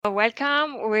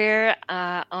Welcome. We're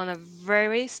on a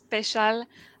very special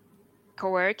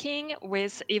co-working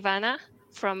with Ivana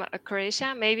from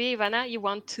Croatia. Maybe Ivana, you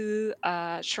want to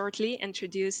shortly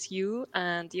introduce you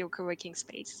and your co-working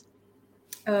space.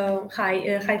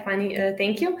 Hi, Fanny.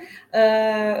 Thank you.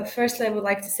 Firstly, I would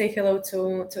like to say hello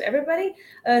to everybody.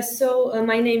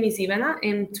 My name is Ivana.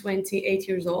 I'm 28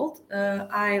 years old.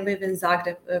 I live in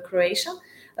Zagreb, Croatia.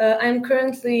 I'm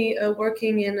currently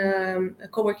working in a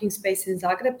co-working space in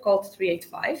Zagreb called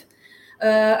 385.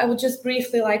 I would just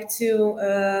briefly like to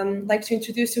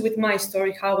introduce you with my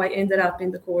story, how I ended up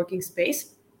in the co-working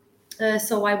space.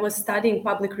 So I was studying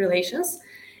public relations,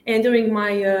 and during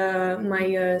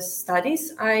my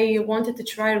studies, I wanted to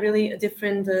try really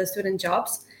different student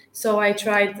jobs. So I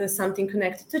tried something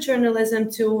connected to journalism,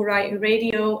 to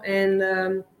radio,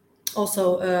 and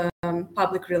also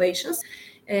public relations.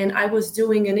 And I was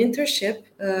doing an internship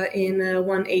in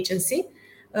one agency,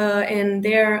 and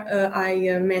there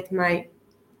I met my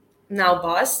now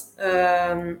boss,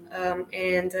 and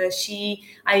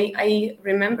I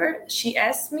remember she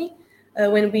asked me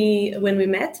when we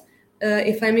met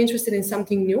if I'm interested in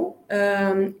something new,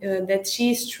 that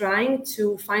she's trying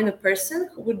to find a person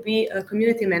who would be a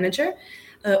community manager,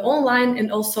 online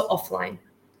and also offline.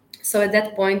 So at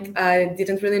that point, I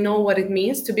didn't really know what it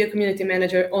means to be a community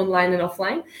manager online and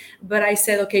offline, but I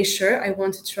said, okay, sure, I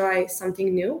want to try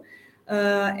something new.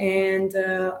 And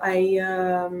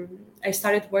I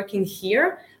started working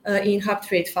here in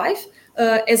HUB385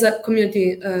 as a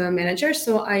community manager.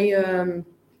 So I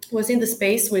was in the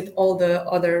space with all the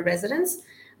other residents.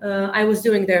 I was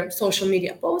doing their social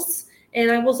media posts,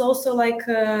 and I was also like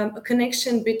a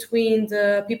connection between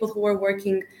the people who were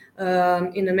working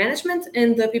in the management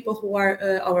and the people who are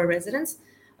our residents.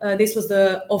 This was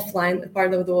the offline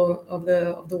part of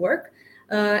the work,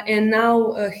 and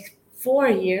now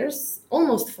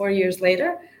almost 4 years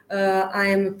later, I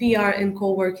am a PR and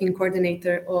co-working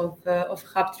coordinator of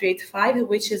HUB385,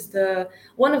 which is the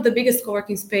one of the biggest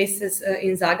co-working spaces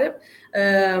in Zagreb.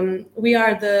 We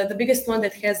are the biggest one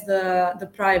that has the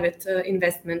private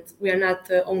investment. We are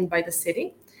not owned by the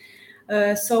city.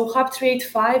 So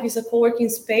HUB385 is a co-working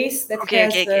space that Okay,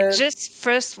 has. okay, okay. Just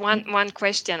first one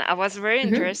question. I was very Mhm.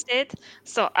 interested,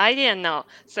 so I didn't know.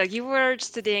 So you were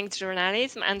studying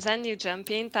journalism, and then you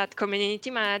jump in that community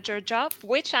manager job,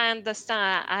 which I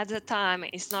understand at the time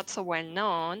is not so well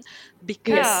known, Yes.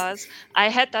 because I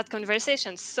had that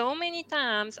conversation so many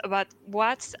times about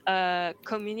what's a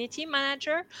community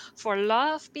manager. For a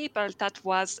lot of people, that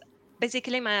was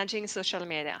basically managing social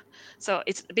media. So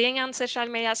it's being on social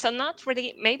media. So not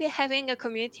really, maybe having a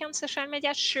community on social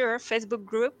media, sure, Facebook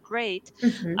group, great.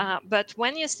 Mhm. But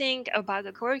when you think about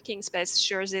the co-working space,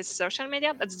 sure, there's social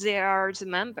media, but there are the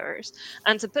members.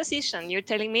 And the position you're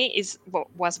telling me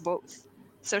was both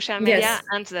social media Yes.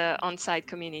 and the on-site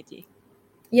community.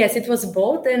 Yes, it was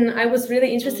both, and I was really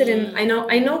interested in. I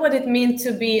know what it means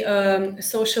to be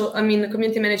social. I mean, a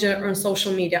community manager on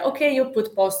social media. Okay, you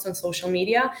put posts on social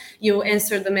media, you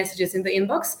answer the messages in the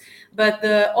inbox, but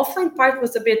the offline part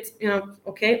was a bit,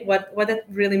 okay, what that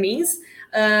really means.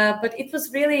 But it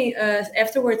was really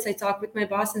afterwards. I talked with my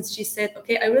boss, and she said,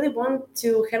 okay, I really want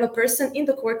to have a person in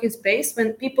the co-working space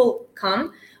when people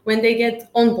come, when they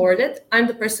get onboarded. I'm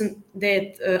the person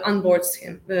that onboards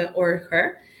him or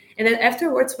her, and then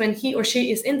afterwards, when he or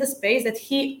she is in the space, that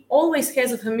he always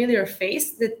has a familiar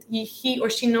face, that he or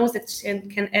she knows that she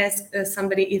can ask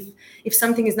somebody if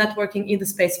something is not working in the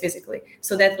space physically.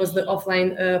 So that was the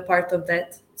offline part of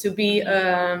that, to be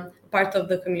Mhm. part of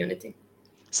the community.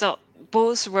 So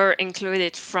both were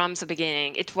included from the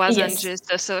beginning. It wasn't Yes.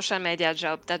 just a social media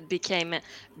job that became a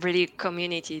really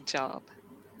community job.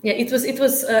 Yeah, it was at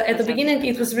the That's beginning,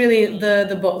 interesting. it was really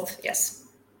the both. Yes.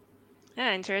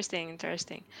 Yeah, interesting,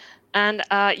 interesting. And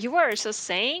you were also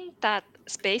saying that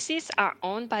spaces are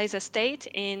owned by the state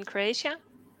in Croatia,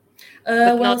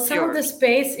 but Well, not yours.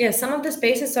 some of the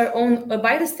spaces are owned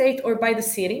by the state or by the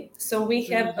city. So we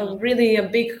have Hmm. a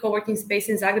big co-working space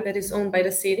in Zagreb that is owned by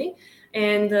the city,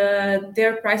 and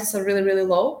their prices are really, really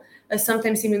low.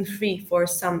 Sometimes even free for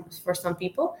some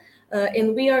people.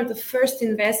 And we are the first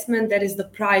investment that is the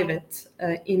private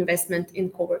investment in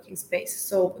co-working space.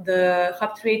 So the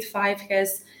Hub 385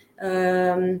 has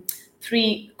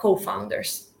three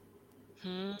co-founders.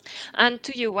 Hmm. And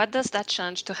to you, what does that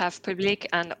change to have public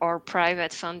and or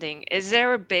private funding? Is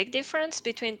there a big difference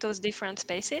between those different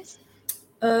spaces?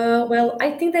 Well,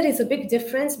 I think that is a big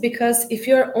difference because if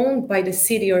you're owned by the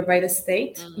city or by the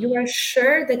state, you Hmm. are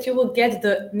sure that you will get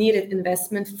the needed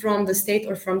investment from the state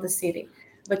or from the city.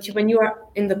 But when you are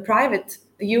in the private,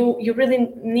 you really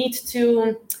need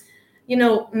to,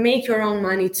 make your own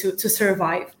money to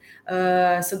survive.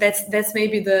 So that's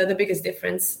maybe the biggest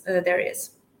difference there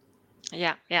is.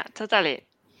 Yeah, totally.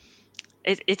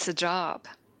 It's a job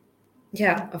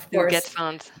Yeah, of to get course.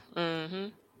 funds.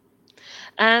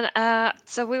 And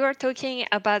so we were talking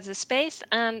about the space,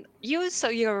 and so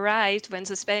you arrived when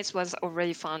the space was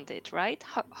already founded, right?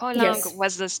 How long Yes.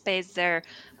 was the space there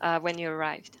when you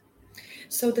arrived?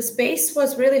 So the space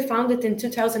was really founded in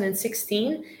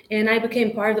 2016, and I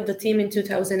became part of the team in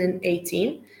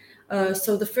 2018.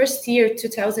 So the first year,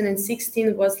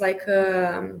 2016, was like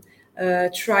a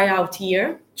trial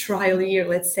year,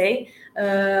 let's say,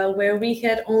 where we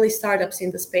had only startups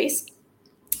in the space.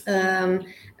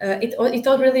 It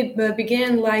all really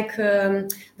began like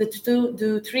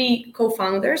the three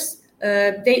co-founders.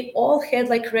 They all had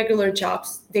like regular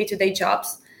jobs, day-to-day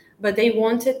jobs, but they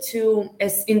wanted to,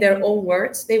 as in their own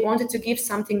words, they wanted to give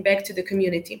something back to the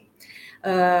community.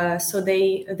 So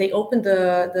they opened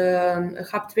the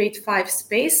HUB365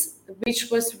 space, which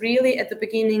was really at the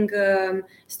beginning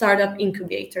startup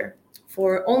incubator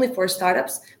for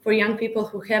startups, for young people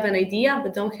who have an idea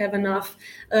but don't have enough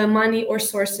money or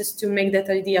sources to make that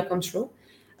idea come true.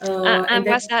 And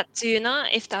was that, do you know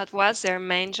if that was their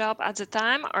main job at the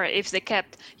time, or if they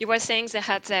kept, you were saying they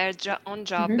had their own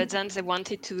job, but then they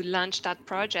wanted to launch that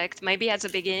project. Maybe at the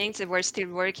beginning they were still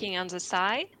working on the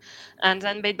side, and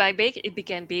then bit by bit it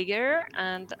became bigger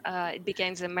and it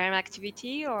became the main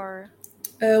activity, or?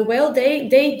 Well,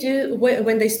 they do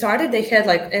when they started. They had,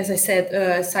 like as I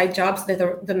said, side jobs that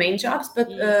are the main jobs.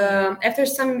 But after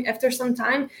some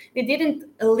time, they didn't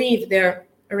leave their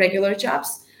regular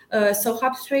jobs. So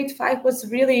HUB365 was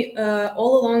really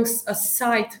all along a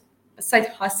side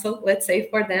hustle, let's say,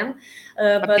 for them.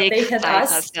 A But big they had side us.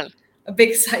 hustle. A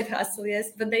big side hustle, yes,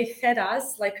 but they had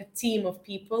us like a team of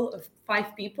people, of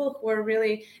 5 people, who were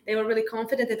really, they were really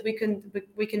confident that we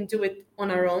can do it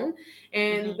on our own,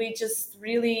 and we just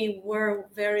really were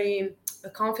very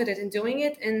confident in doing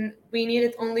it, and we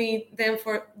needed only them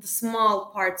for the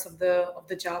small parts of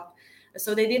the job.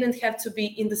 So they didn't have to be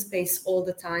in the space all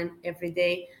the time every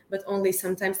day, but only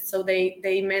sometimes. So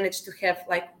they managed to have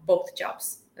like both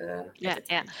jobs at the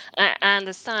Yeah. time. I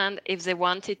understand if they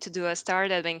wanted to do a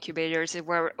startup incubators, they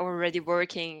were already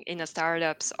working in a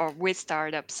startups or with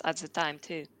startups at the time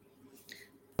too.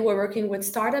 We were working with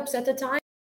startups at the time.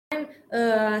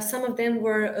 Some of them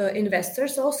were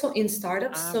investors also in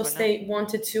startups, so Voilà. they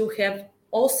wanted to have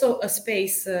also a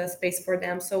space for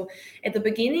them. So at the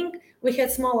beginning, we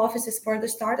had small offices for the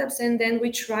startups, and then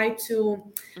we tried to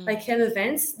like have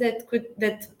events that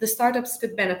the startups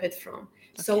could benefit from.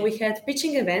 So Okay. we had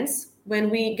pitching events when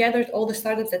we gathered all the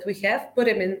startups that we have, put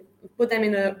them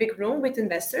in a big room with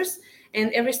investors,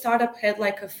 and every startup had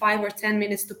like a 5 or 10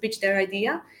 minutes to pitch their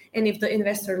idea, and if the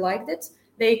investor liked it,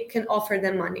 they can offer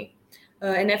them money.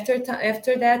 And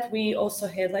after that, we also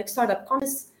had like startup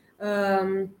conferences,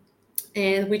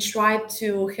 and we tried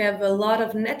to have a lot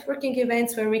of networking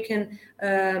events where we can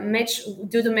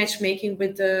do the matchmaking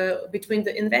between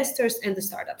the investors and the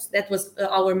startups. That was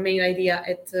our main idea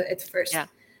at first. Yeah.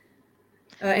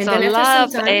 And So a then after lot some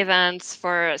of time, events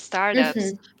for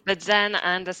startups, but then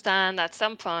I understand at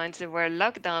some point there were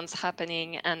lockdowns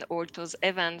happening and all those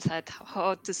events had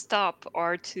how to stop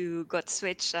or to got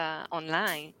switched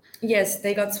online. yes,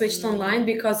 they got switched online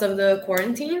because of the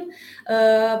quarantine.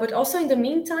 But also in the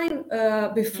meantime,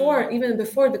 even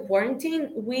before the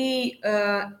quarantine, we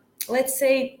let's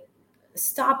say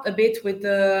stopped a bit with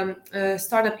the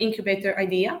startup incubator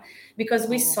idea, because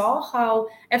we Oh. saw how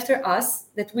after us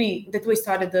that we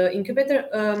started the incubator,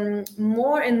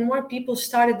 more and more people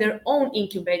started their own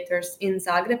incubators in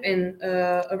Zagreb and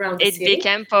around the It city.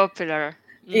 became popular.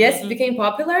 Yes, it became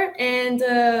popular, and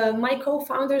my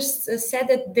co-founders said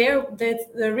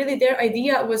really their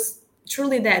idea was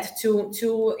truly that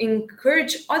to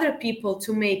encourage other people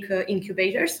to make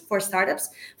incubators for startups,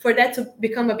 for that to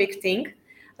become a big thing.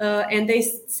 And they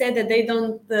said that they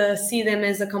don't see them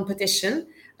as a competition.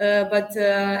 But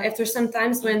after some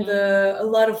times, when a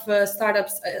lot of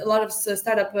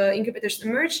startup incubators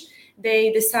emerged,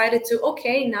 they decided to,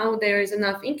 okay, now there is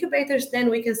enough incubators, then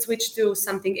we can switch to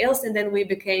something else, and then we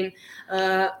became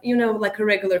like a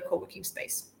regular co-working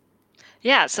space.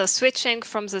 Yeah, so switching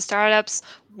from the startups,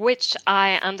 which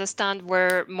I understand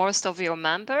were most of your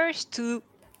members, to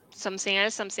something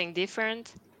else, something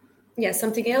different. Yeah,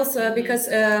 something else, because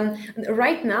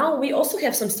right now we also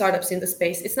have some startups in the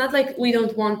space. It's not like we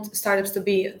don't want startups to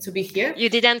be here. You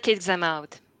didn't kick them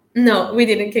out. No, we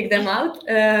didn't kick them out.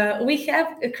 We have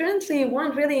currently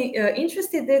one really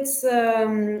interested. It's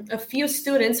a few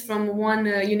students from one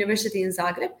university in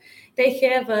Zagreb. They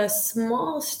have a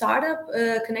small startup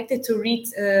connected to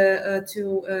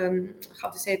how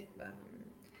to say it,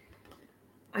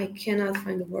 I cannot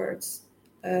find the words.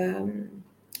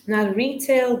 Not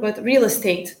retail, but real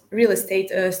estate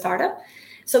startup.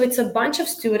 So it's a bunch of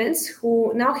students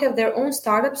who now have their own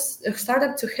startup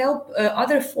to help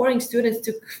other foreign students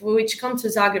which come to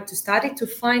Zagreb to study to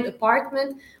find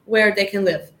apartment where they can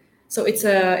live. So it's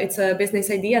a business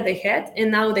idea they had,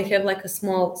 and now they have like a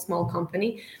small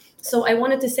company. So I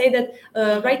wanted to say that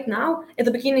right now, at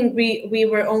the beginning, we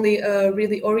were only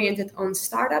really oriented on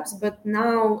startups, but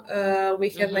now we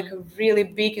have like a really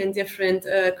big and different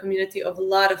community of a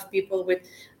lot of people with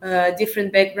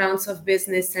different backgrounds of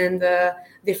business and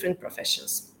different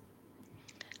professions.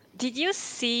 Did you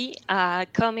see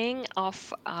coming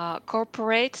of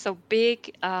corporate, so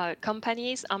big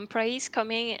companies, employees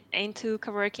coming into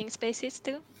co-working spaces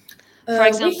too? For We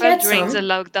example, had during the some.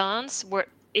 lockdowns, where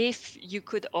if you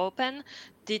could open,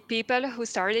 did people who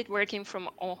started working from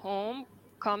home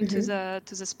come to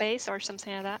the space or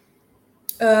something like that?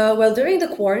 Well, during the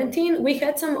quarantine, we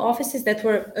had some offices that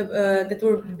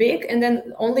were big, and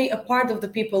then only a part of the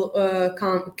people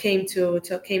came to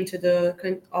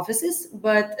the offices.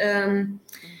 But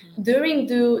during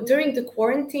the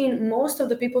quarantine, most of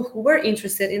the people who were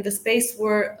interested in the space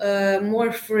were more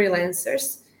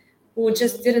freelancers who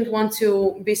just didn't want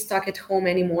to be stuck at home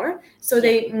anymore. So Yeah.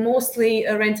 they mostly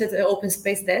rented open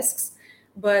space desks.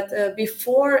 But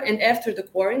before and after the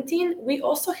quarantine, we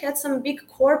also had some big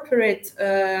corporate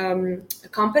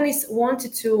companies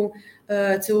wanted to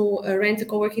rent a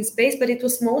co-working space, but it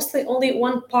was mostly only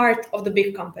one part of the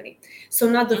big company. So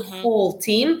not the whole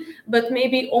team, but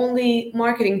maybe only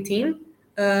marketing team,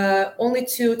 only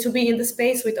to be in the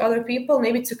space with other people,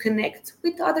 maybe to connect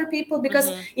with other people.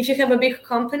 Because if you have a big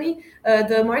company,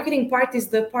 the marketing part is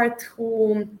the part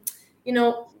who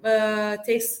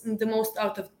takes the most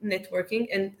out of networking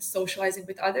and socializing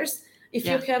with others. If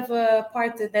you Yeah. have a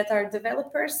part that are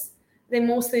developers, they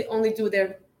mostly only do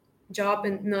their job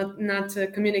and not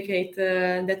communicate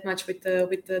that much with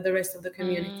the rest of the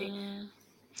community.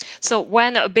 So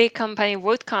when a big company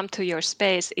would come to your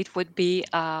space, it would be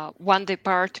one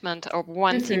department or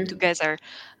one team together,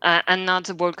 and not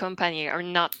the whole company or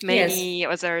not Yes. many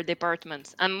other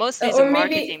departments. And mostly the Or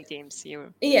maybe marketing teams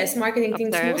you Yes, marketing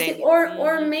teams mostly, observing.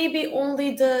 or maybe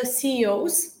only the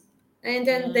CEOs, and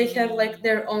then they have like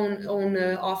their own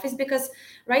office. Because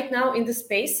right now in the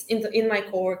space in my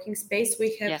co-working space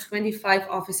we have Yeah. 25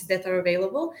 offices that are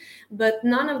available, but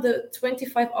none of the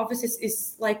 25 offices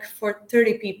is like for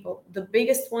 30 people. The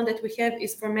biggest one that we have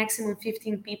is for maximum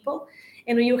 15 people.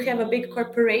 And when you have a big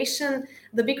corporation,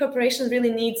 the big corporation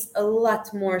really needs a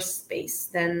lot more space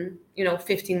than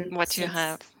 15 What you seats.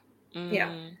 have.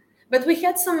 Yeah. But we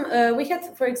had,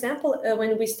 for example,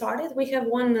 when we started, we have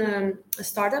one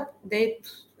startup. They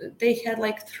had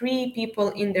like 3 people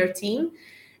in their team,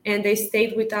 and they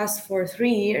stayed with us for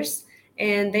 3 years.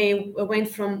 And they went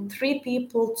from 3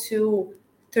 people to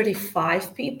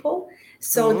 35 people.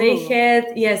 So Ooh,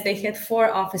 they had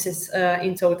 4 offices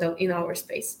in total in our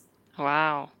space.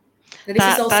 wow. This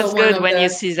is also That's one good of when you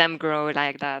the, see them grow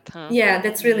like that, huh? yeah,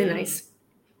 that's really Mm, nice.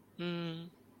 mm.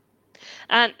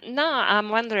 And now I'm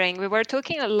wondering, we were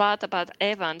talking a lot about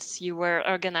events you were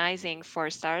organizing for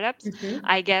startups. Mhm.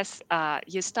 I guess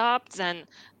you stopped, then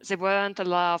there weren't a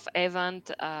lot of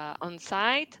event on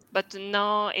site, but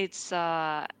now it's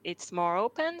more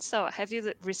open. So have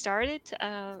you restarted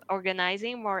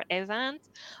organizing more events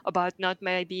about not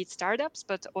maybe startups,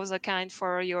 but other kind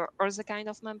for your other kind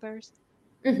of members?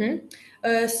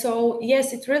 So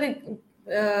yes, it really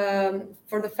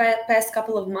for the past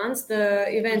couple of months, the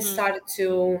events Hmm. started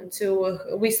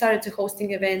we started to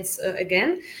hosting events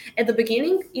again. At the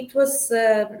beginning, it was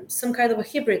some kind of a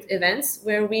hybrid events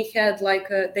where we had like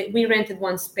we rented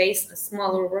one space, a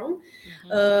smaller room.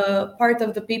 Hmm. Part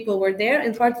of the people were there,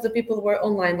 and part of the people were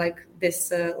online, like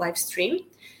this live stream.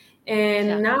 Yeah.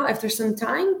 And now, after some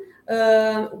time,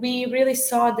 we really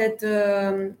saw that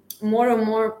more and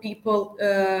more people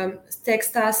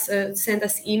text us, send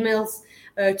us emails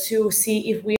to see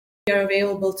if we are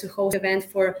available to host an event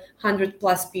for 100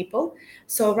 plus people.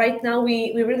 So right now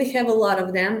we really have a lot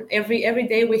of them. Every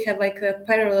day we have like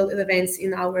parallel events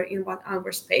in our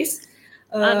space.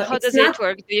 And how It's does it not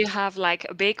work? Do you have like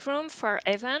a big room for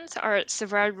events or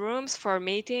several rooms for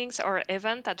meetings or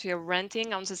event that you're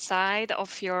renting on the side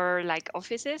of your like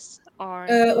offices or?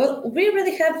 Well, we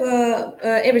really have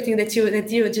everything that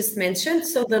you just mentioned.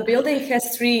 So the building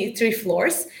has three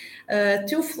floors.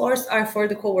 2 floors are for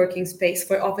the co-working space,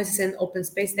 for offices and open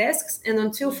space desks, and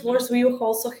on 2 floors we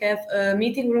also have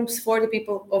meeting rooms for the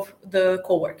people of the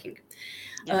co-working.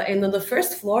 Yeah. And on the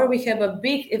first floor we have a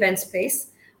big event space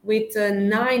with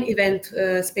 9 event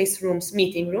space rooms,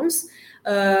 meeting rooms.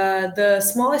 The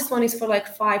smallest one is for like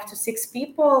 5 to 6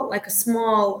 people, like a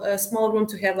small room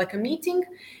to have like a meeting.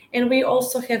 And we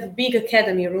also have big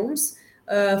academy rooms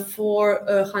for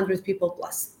 100 people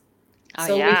plus. Oh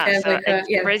So we yeah, have so like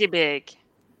it's pretty big.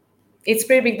 it's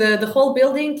pretty big. The whole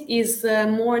building is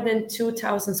more than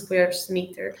 2,000 square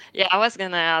meter. Yeah, I was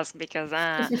gonna ask because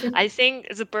I think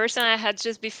the person I had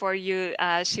just before you,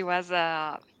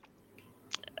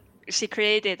 she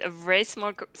created a very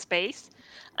small space,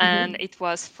 and it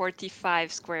was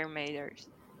 45 square meters.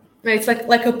 It's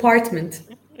like apartment,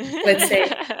 let's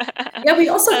say. Yeah, we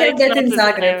also have It's that not in the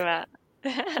Zagreb. same.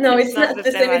 No, It's it's not not the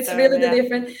the same same. at It's all. really the Yeah,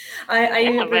 different. I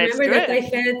yeah, but it's remember that I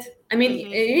good. had. I mean,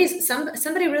 Hmm. it is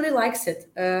somebody really likes it.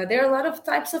 There are a lot of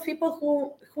types of people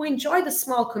who enjoy the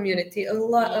small community, a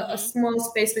Hmm. small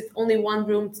space with only one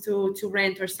room to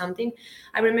rent or something.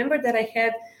 I remember that I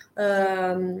had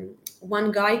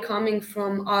one guy coming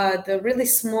from the really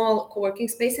small co-working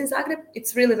space in Zagreb.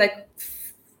 It's really like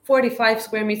 45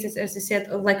 square meters, as you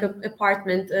said, like an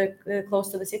apartment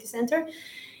close to the city center.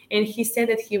 And he said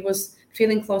that he was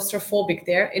feeling claustrophobic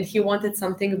there and he wanted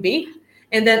something big.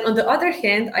 And then on the other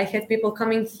hand, I had people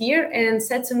coming here and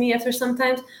said to me after some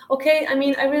time, okay, I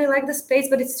mean, I really like the space,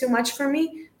 but it's too much for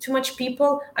me, too much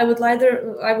people. I would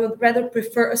rather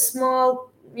prefer a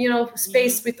small, Hmm.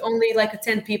 space with only like a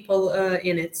 10 people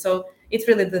in it. So it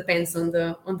really depends on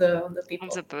the On the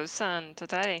people. person,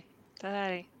 totally,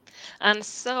 totally. And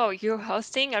so you're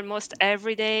hosting almost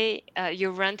every day.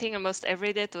 You're renting almost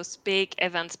every day to big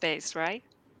event space, right?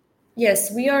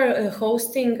 Yes, we are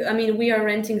hosting. I mean, we are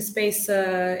renting space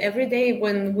every day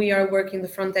when we are working. The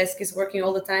front desk is working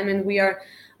all the time, and we are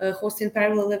hosting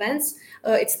parallel events.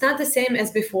 It's not the same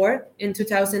as before. In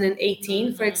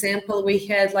 2018, for Hmm. example, we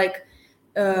had like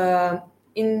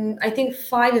in I think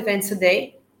 5 events a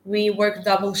day. We work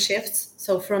double shifts,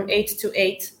 so from 8 to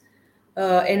 8,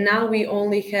 and now we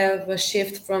only have a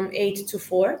shift from 8 to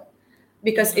 4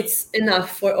 because Hmm. it's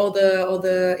enough for all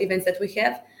the events that we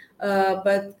have.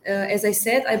 But as I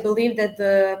said, I believe that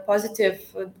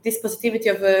this positivity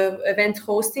of event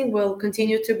hosting will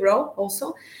continue to grow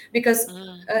also, because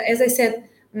Mm. as I said,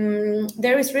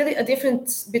 there is really a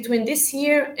difference between this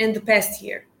year and the past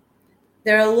year.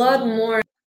 There are a lot Mm. more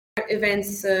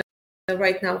events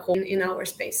right now in our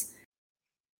space,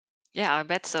 Yeah, I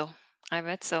bet so. I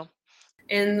bet so.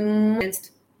 and more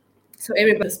so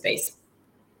everybody's space.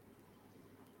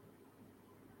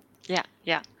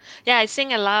 Yeah. I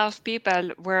think a lot of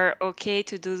people were okay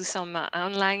to do some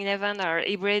online event or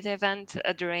hybrid event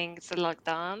during the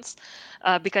lockdowns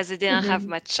because they didn't have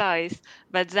Hmm. much choice.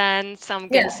 But then some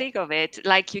get Yeah. sick of it.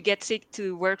 Like you get sick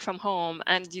to work from home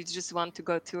and you just want to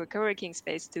go to a co-working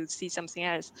space to see something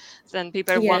else. Then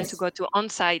people want to Yes. go to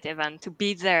on-site event to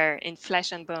be there in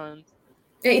flesh and bone.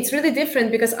 It's really different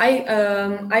because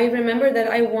I remember that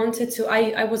I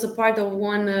was a part of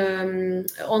one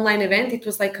online event. It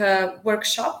was like a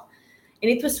workshop, and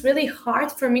it was really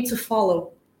hard for me to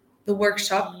follow the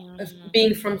workshop of Mm.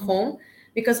 being from home,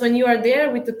 because when you are there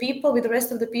with the people, with the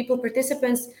rest of the people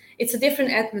participants, it's a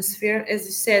different atmosphere. As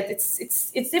you said,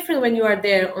 it's different when you are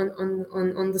there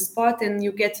on the spot and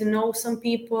you get to know some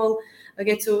people,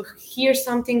 get to hear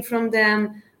something from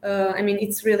them. I mean,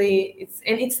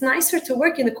 it's nicer to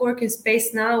work in the co-working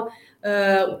space now,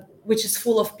 which is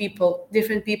full of people,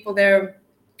 different people there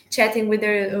chatting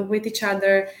with each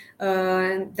other,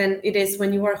 than it is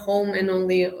when you are home and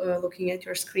only looking at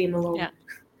your screen alone. Yeah.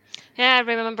 Yeah, I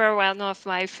remember one of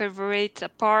my favorite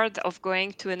part of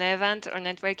going to an event or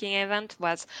networking event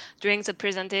was during the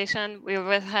presentation. We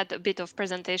always had a bit of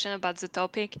presentation about the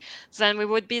topic. Then we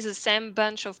would be the same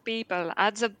bunch of people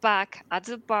at the back, at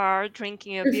the bar,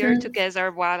 drinking a beer Mhm.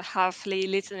 together while halfly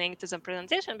listening to the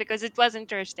presentation because it was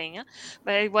interesting. Yeah?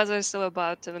 But it was also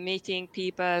about meeting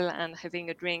people and having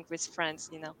a drink with friends.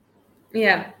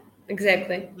 Yeah,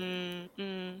 exactly.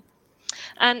 Mm.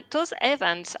 And those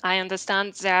events, I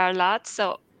understand there are a lot.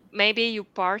 So maybe you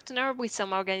partner with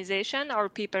some organization or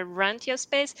people rent your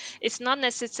space. It's not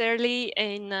necessarily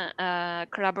in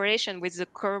collaboration with the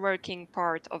co-working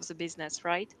part of the business,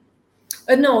 right?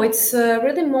 No, it's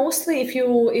really mostly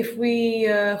if we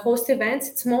host events,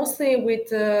 it's mostly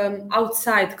with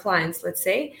outside clients. Let's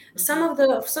say Hmm.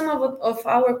 some of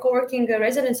our co-working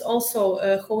residents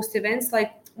also host events,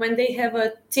 like when they have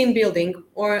a team building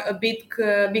or a big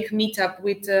meetup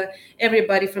with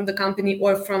everybody from the company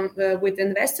or from with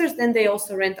investors. Then they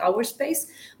also rent our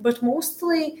space, but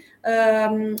mostly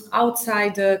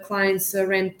outside clients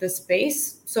rent the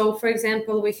space. So, for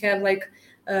example, we have like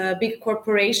big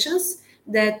corporations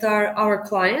that are our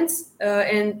clients,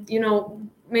 and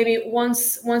maybe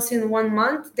once in 1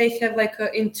 month they have like an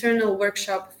internal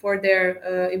workshop for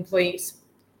their employees.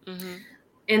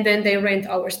 and then they rent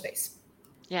our space.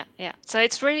 Yeah, yeah. So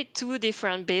it's really two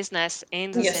different business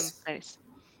in the same Yes. place.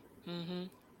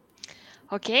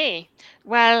 Okay.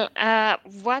 Well,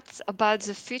 what about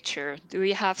the future? Do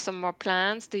we have some more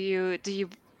plans? Do you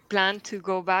plan to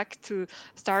go back to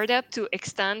startup, to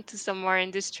extend to some more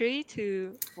industry?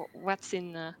 To what's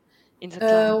in the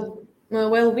plan?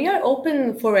 Well, we are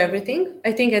open for everything.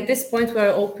 I think at this point we are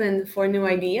open for new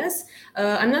ideas.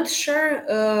 I'm not sure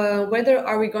whether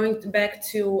are we going back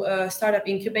to startup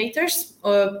incubators.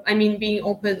 I mean, being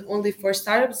open only for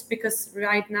startups, because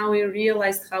right now we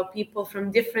realized how people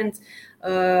from different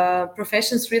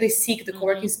professions really seek the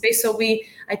co-working space. So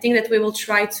I think that we will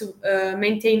try to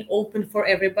maintain open for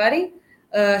everybody,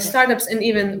 startups and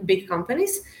even big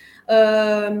companies.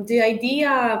 The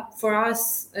idea for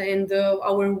us and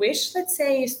our wish, let's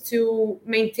say, is to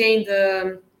maintain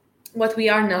what we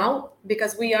are now,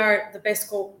 because we are the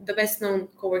best known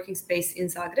co-working space in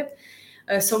Zagreb.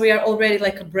 So we are already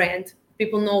like a brand.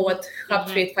 People know what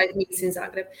HUB365 means in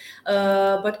Zagreb.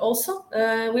 But also,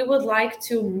 we would like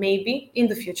to maybe in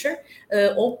the future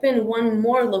open one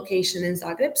more location in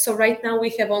Zagreb. So right now we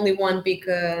have only one big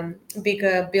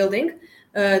building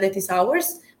that is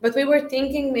ours. But we were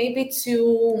thinking maybe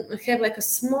to have like a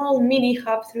small mini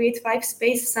HUB365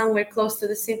 space somewhere close to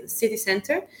the city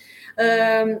center,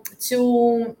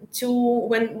 to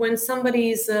when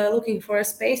somebody is looking for a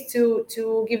space, to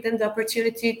give them the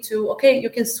opportunity to, okay,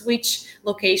 you can switch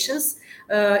locations.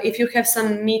 If you have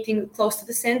some meeting close to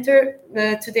the center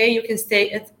today, you can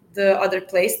stay at the other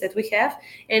place that we have,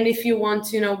 and if you want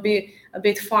to be a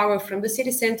bit far from the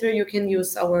city center, you can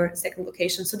use our second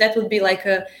location. So that would be like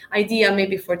a idea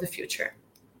maybe for the future.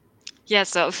 Yeah,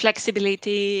 so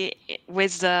flexibility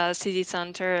with the city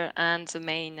center and the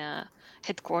main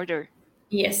headquarter.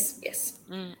 Yes.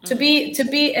 To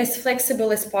be as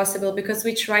flexible as possible, because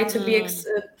we try to be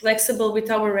flexible with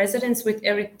our residents, with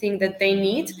everything that they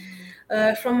need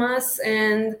from us,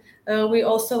 and we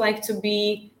also like to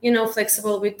be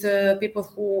flexible with people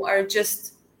who are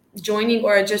just joining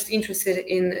or are just interested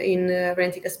in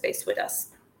renting a space with us.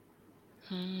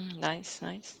 Nice.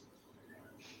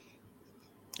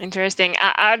 Interesting.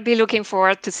 I'd be looking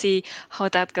forward to see how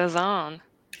that goes on.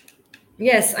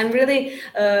 Yes, I'm really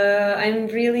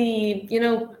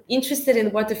interested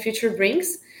in what the future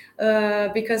brings,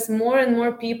 because more and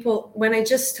more people. When I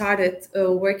just started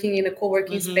working in a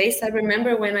co-working space, I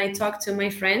remember when I talked to my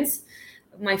friends,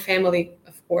 my family,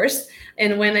 of course,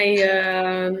 and when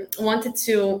I wanted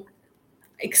to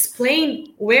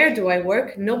explain where do I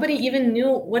work, nobody even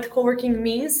knew what co-working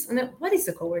means. What is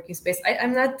a co-working space?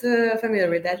 I'm not familiar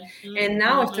with that. And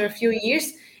now, after a few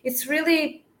years, it's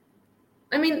really,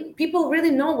 I mean, people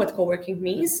really know what co-working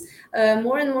means.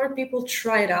 More and more people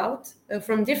try it out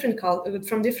from different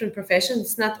professions.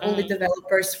 It's not only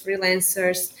developers,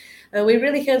 freelancers. We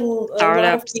really had a lot of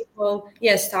Startups. people.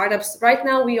 Yes, startups. Right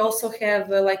now, we also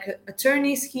have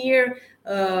attorneys here,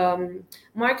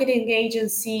 marketing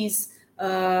agencies.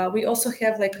 We also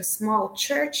have like a small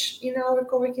church in our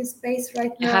co-working space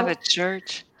right now. You have a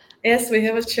church. Yes, we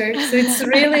have a church. So it's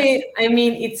really,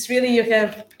 you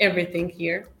have everything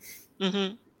here.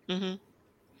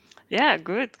 Yeah,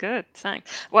 good. Thanks.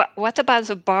 What about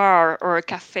a bar or a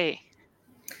cafe?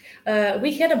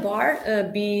 We had a bar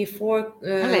before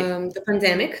Really? the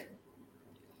pandemic.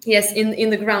 Yes, in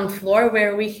the ground floor,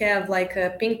 where we have like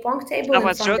a ping pong table I and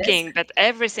was front desk. joking, but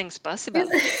everything's possible.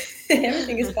 Yes,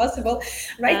 everything is possible.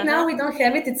 Right now we don't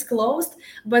have it; it's closed.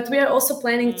 But we are also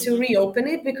planning to reopen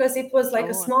it, because it was like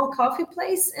a Oh. small coffee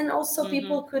place, and also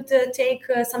people could take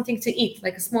something to eat,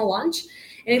 like a small lunch,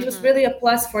 and it was really a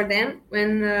plus for them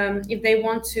when if they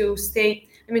want to stay.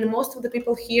 I mean, most of the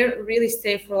people here really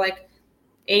stay for like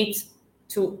 8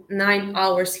 to 9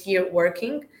 hours here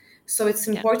working, so it's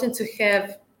important to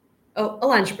have a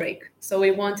lunch break. So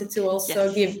we wanted to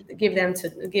also Yes.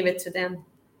 give it to them.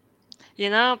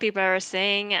 People are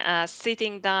saying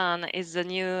sitting down is the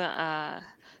new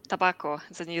tobacco,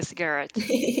 the new cigarette.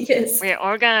 Yes. We're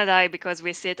all gonna die because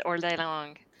we sit all day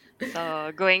long.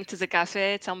 So going to the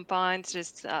cafe at some point,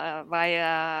 just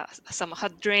buy some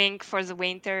hot drink for the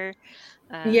winter.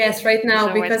 Yes, right It's now,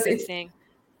 always a because good thing.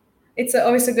 it's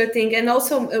always a good thing. And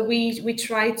also we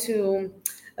try to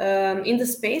in the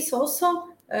space also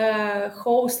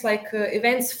host like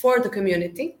events for the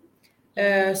community.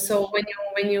 So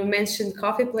when you mentioned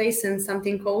coffee place and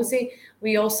something cozy,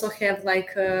 we also have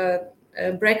like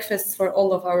breakfasts for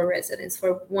all of our residents.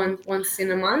 For once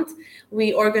in a month,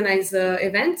 we organize an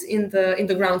event in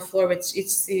the ground floor, which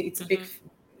it's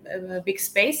a big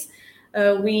space.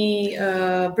 We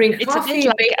bring It's a bit coffee,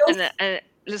 like bagels.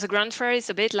 the Grand Fair is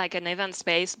a bit like an event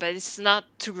space, but it's not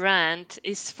to rent,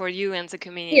 it's for you and the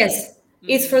community. Yes,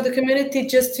 it's for the community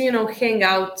just to, hang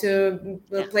out, to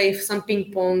Yeah. play some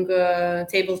ping pong,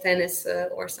 table tennis,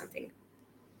 or something.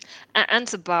 And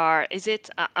the bar, is it,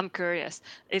 I'm curious,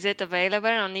 is it available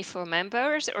only for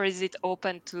members or is it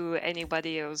open to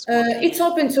anybody who's walking It's in?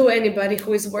 open to anybody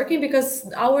who is working because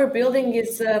our building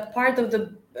is part of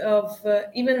the of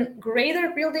even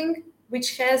greater building,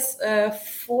 which has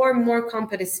four more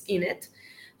companies in it.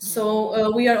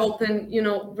 So we are open,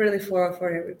 really for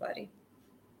everybody.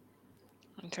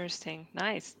 Interesting.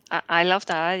 Nice. I love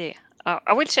that idea.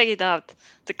 I will check it out.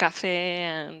 The cafe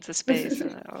and the space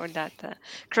or that.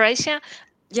 Croatia.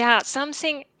 Yeah,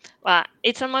 something. Well,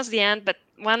 it's almost the end, but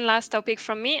one last topic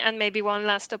from me and maybe one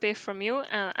last topic from you,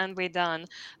 and we're done.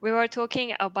 We were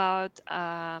talking about,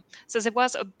 so there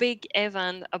was a big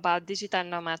event about digital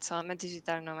nomads. So I'm a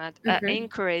digital nomad in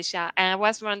Croatia. And I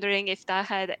was wondering if that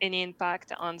had any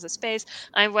impact on the space.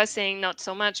 I was saying not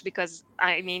so much because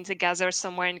I mean they gather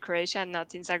somewhere in Croatia,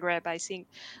 not in Zagreb, I think,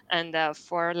 and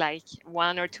for like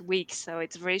 1 or 2 weeks, so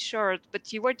it's very short.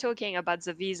 But you were talking about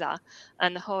the visa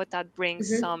and how that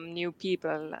brings some new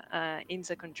people in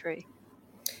the country.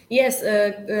 Yes,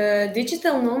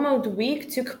 Digital Nomad Week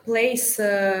took place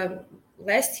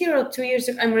last year or 2 years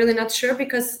ago. I'm really not sure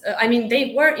because I mean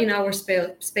they were in our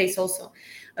space also.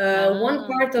 One Ah,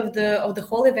 part of the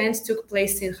whole event took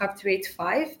place in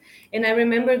HUB365, and I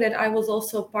remember that I was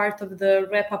also part of the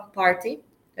wrap-up party,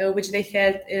 which they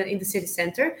had in the city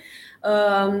center.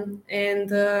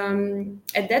 And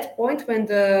at that point, when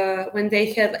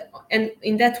they had, and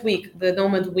in that week, the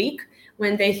Nomad Week,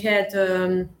 when they had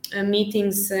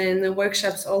meetings and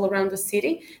workshops all around the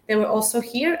city, they were also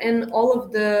here, and all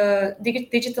of the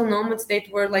digital nomads that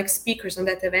were like speakers on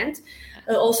that event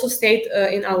also stayed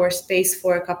in our space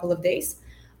for a couple of days.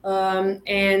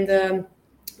 The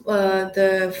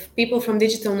people from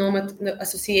Digital Nomad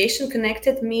Association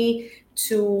connected me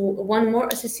to one more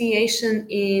association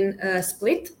in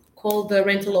Split called the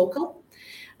Rental Local.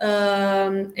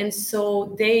 And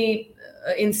so they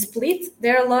in Split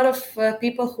there are a lot of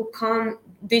people who come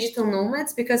digital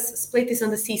nomads because Split is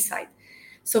on the seaside.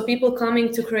 So people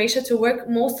coming to Croatia to work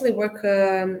mostly work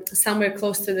somewhere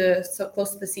close to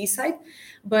the seaside.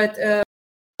 But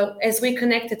as we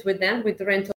connected with them with the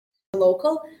Rental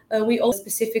Local, we also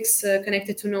specifics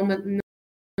connected to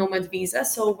nomad visa.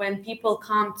 So when people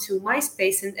come to my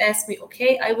space and ask me,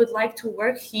 okay, I would like to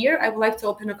work here, I would like to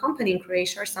open a company in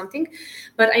Croatia or something,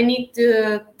 but I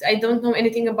don't know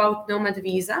anything about nomad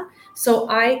visa. So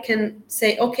I can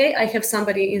say, okay, I have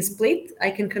somebody in Split,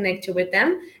 I can connect you with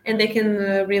them, and they can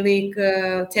really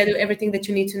tell you everything that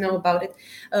you need to know about it.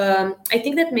 I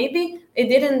think that maybe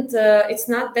it's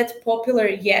not that popular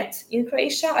yet in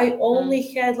Croatia. I only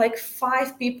had like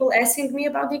 5 people asking me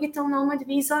about digital nomad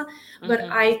visa, but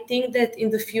I think that in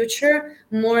the future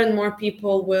more and more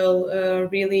people will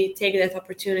really take that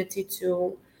opportunity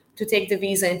to take the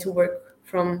visa and to work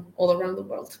from all around the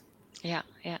world. yeah,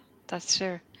 that's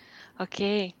sure.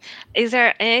 Okay, is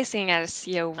there anything else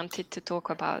you wanted to talk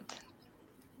about?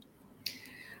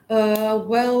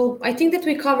 Well, I think that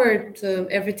we covered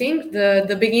everything,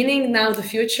 the beginning, now the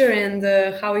future, and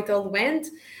how it all went.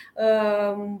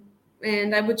 Um,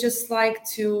 and I would just like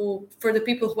to, for the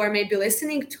people who are maybe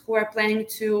listening, who are planning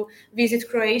to visit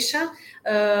Croatia,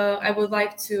 I would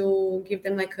like to give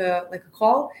them like a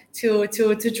call to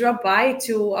drop by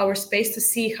to our space to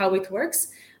see how it works.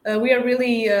 We are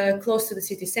really close to the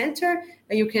city center.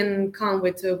 You can come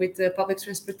with public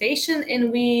transportation,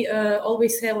 and we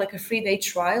always have like a 3-day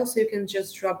trial, so you can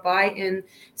just drop by and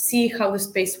see how the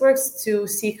space works, to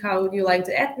see how you like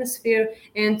the atmosphere,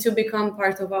 and to become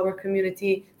part of our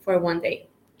community for one day.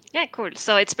 Yeah, cool.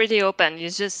 So it's pretty open.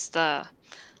 You just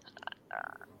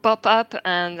pop up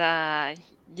and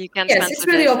you can Yes, spend it's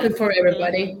the really day open there. for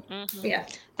everybody. Hmm. Yeah.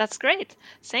 That's great.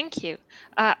 Thank you.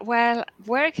 Well,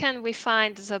 where can we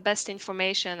find the best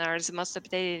information or the most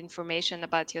updated information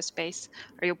about your space?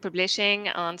 Are you publishing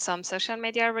on some social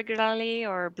media regularly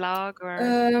or blog or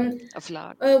Um, a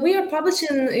vlog? we are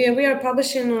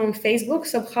publishing on Facebook,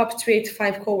 so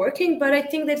Hub385 Co-working, but I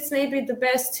think that's maybe the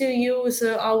best to use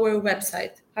our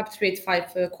website,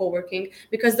 Hub385 Co-working,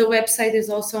 because the website is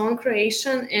also on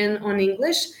Croatian and on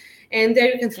English, and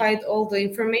there you can Yeah. find all the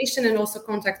information and also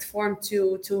contact form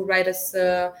to write us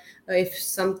if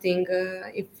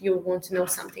you want to know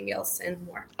something else and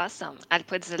more. Awesome. I'll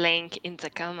put the link in the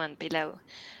comment below.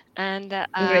 And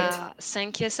Great.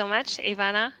 thank you so much,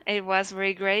 Ivana. It was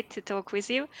very great to talk with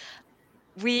you.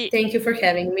 we Thank you for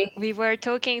having me. we were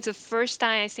talking the first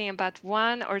time, I think about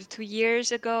 1 or 2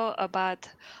 years ago, about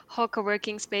how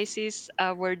co-working spaces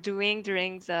were doing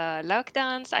during the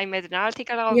lockdowns. I made an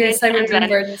article of it, Yes, I and then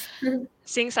remember this.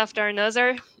 things after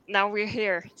another. Now we're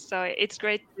here, so it's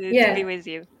great to be Yeah. with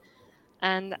you.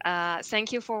 And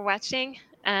thank you for watching,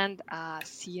 and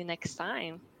see you next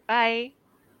time. Bye.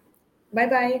 Bye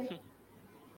bye.